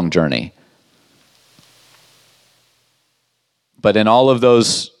over the long journey. But in all of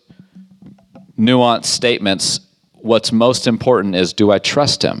those nuanced statements, what's most important is, do I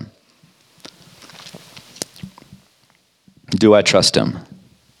trust him? Do I trust him?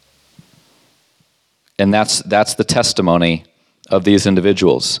 And that's the testimony of these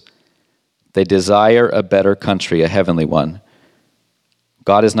individuals. They desire a better country, a heavenly one.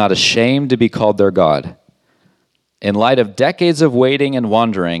 God is not ashamed to be called their God. In light of decades of waiting and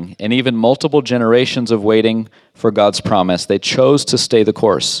wandering, and even multiple generations of waiting for God's promise, they chose to stay the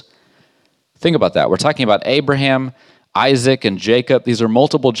course. Think about that. We're talking about Abraham, Isaac, and Jacob. These are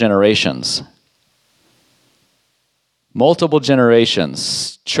multiple generations. Multiple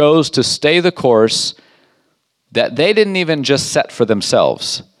generations chose to stay the course that they didn't even just set for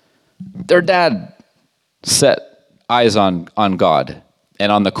themselves. Their dad set eyes on God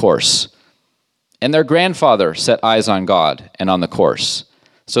and on the course. And their grandfather set eyes on God and on the course.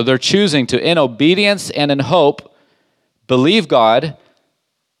 So they're choosing to, in obedience and in hope, believe God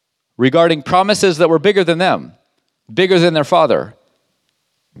regarding promises that were bigger than them, bigger than their father.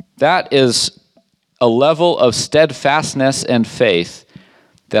 That is a level of steadfastness and faith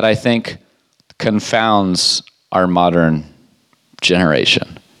that I think confounds our modern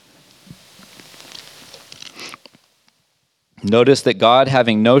generation. Notice that God,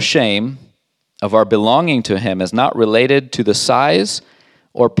 having no shame of our belonging to him, is not related to the size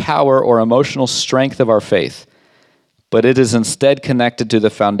or power or emotional strength of our faith, but it is instead connected to the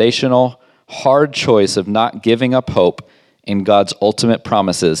foundational, hard choice of not giving up hope in God's ultimate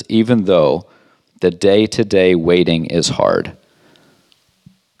promises, even though the day-to-day waiting is hard.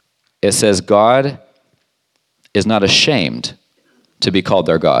 It says God is not ashamed to be called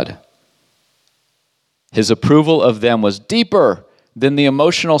their God. His approval of them was deeper than the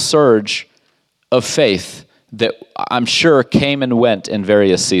emotional surge of faith that I'm sure came and went in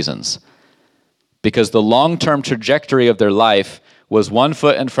various seasons. Because the long-term trajectory of their life was one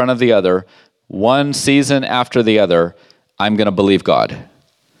foot in front of the other, one season after the other. I'm going to believe God.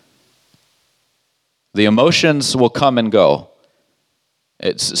 The emotions will come and go.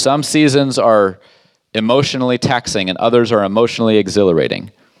 Some seasons are emotionally taxing and others are emotionally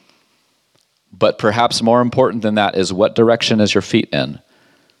exhilarating. But perhaps more important than that is, what direction is your feet in?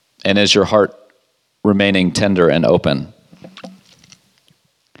 And is your heart remaining tender and open?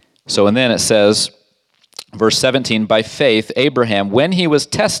 And then it says, verse 17, by faith, Abraham, when he was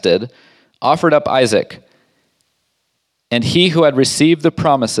tested, offered up Isaac. And he who had received the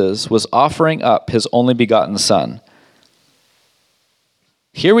promises was offering up his only begotten son.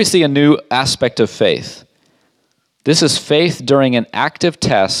 Here we see a new aspect of faith. This is faith during an active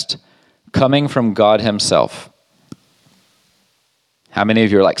test coming from God himself. How many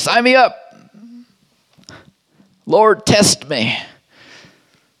of you are like, sign me up? Lord, test me.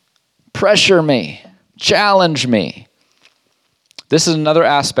 Pressure me. Challenge me. This is another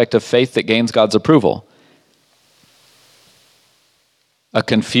aspect of faith that gains God's approval. A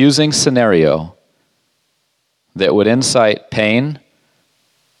confusing scenario that would incite pain,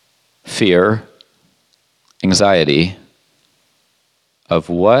 fear, anxiety of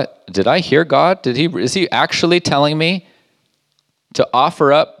what? Did I hear God? Is he actually telling me to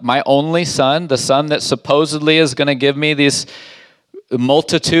offer up my only son, the son that supposedly is going to give me this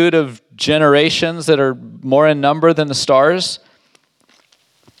multitude of generations that are more in number than the stars?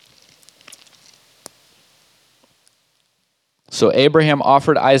 So Abraham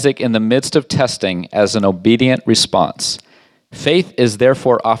offered Isaac in the midst of testing as an obedient response. Faith is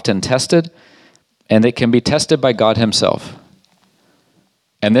therefore often tested, and it can be tested by God himself.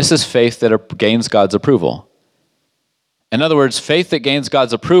 And this is faith that gains God's approval. In other words, faith that gains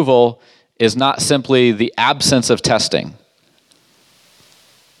God's approval is not simply the absence of testing.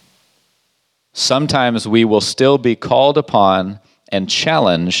 Sometimes we will still be called upon and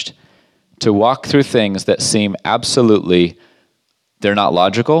challenged to walk through things that seem absolutely, they're not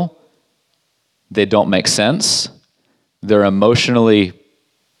logical, they don't make sense, they're emotionally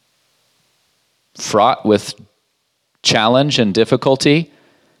fraught with challenge and difficulty,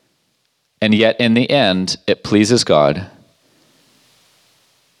 and yet in the end, it pleases God,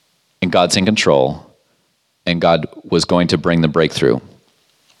 and God's in control, and God was going to bring the breakthrough.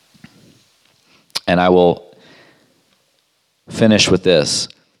 And I will finish with this.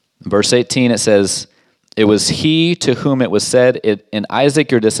 Verse 18, it says, it was he to whom it was said, in Isaac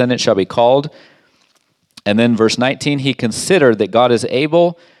your descendant shall be called. And then verse 19, he considered that God is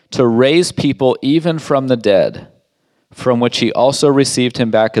able to raise people even from the dead, from which he also received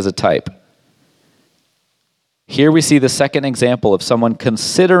him back as a type. Here we see the second example of someone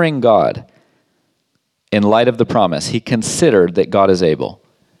considering God in light of the promise. He considered that God is able.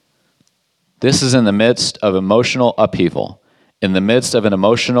 This is in the midst of emotional upheaval, in the midst of an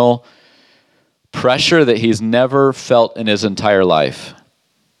emotional pressure that he's never felt in his entire life.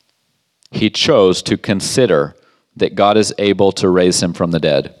 He chose to consider that God is able to raise him from the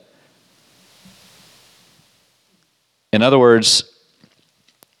dead. In other words,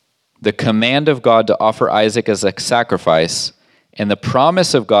 the command of God to offer Isaac as a sacrifice and the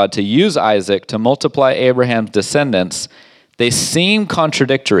promise of God to use Isaac to multiply Abraham's descendants, they seem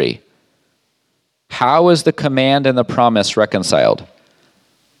contradictory. How is the command and the promise reconciled?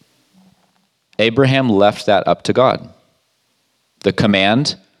 Abraham left that up to God. The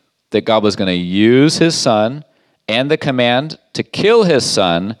command that God was going to use his son and the command to kill his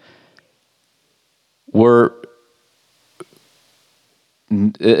son were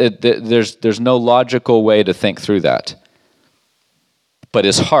there's no logical way to think through that. But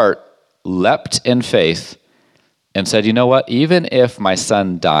his heart leapt in faith and said, you know what? Even if my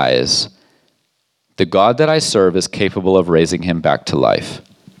son dies, the God that I serve is capable of raising him back to life.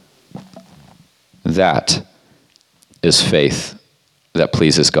 That is faith that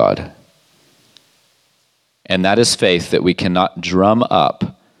pleases God. And that is faith that we cannot drum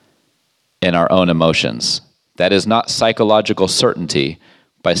up in our own emotions. That is not psychological certainty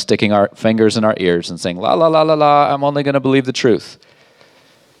by sticking our fingers in our ears and saying, la, la, la, la, la, I'm only going to believe the truth.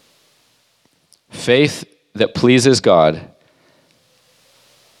 Faith that pleases God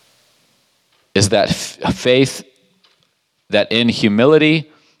is that faith that in humility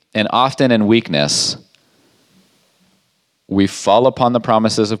and often in weakness, we fall upon the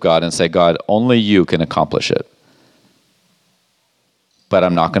promises of God and say, God, only you can accomplish it. But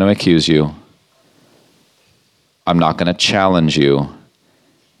I'm not going to accuse you. I'm not going to challenge you.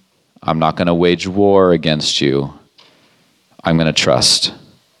 I'm not going to wage war against you. I'm going to trust.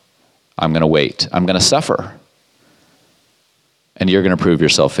 I'm going to wait. I'm going to suffer. And you're going to prove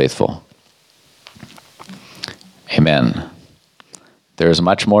yourself faithful. Amen. There is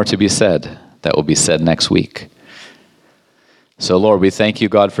much more to be said that will be said next week. So, Lord, we thank you,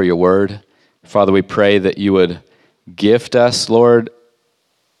 God, for your word. Father, we pray that you would gift us, Lord,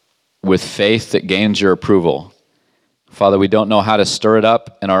 with faith that gains your approval. Father, we don't know how to stir it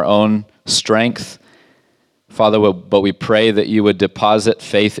up in our own strength. Father, but we pray that you would deposit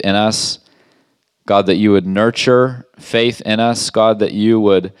faith in us. God, that you would nurture faith in us. God, that you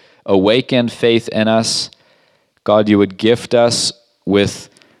would awaken faith in us. God, you would gift us with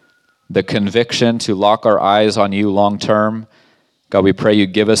the conviction to lock our eyes on you long term. God, we pray you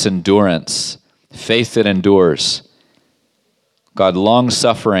give us endurance, faith that endures. God,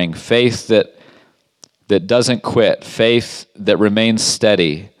 long-suffering, faith that doesn't quit, faith that remains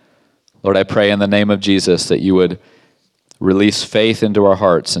steady. Lord, I pray in the name of Jesus that you would release faith into our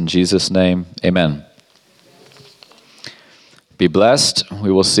hearts. In Jesus' name, amen. Be blessed.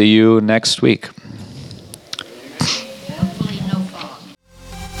 We will see you next week. Hopefully no fog.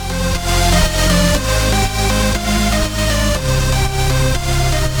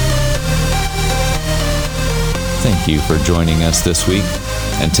 Thank you for joining us this week.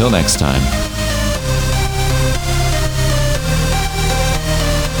 Until next time.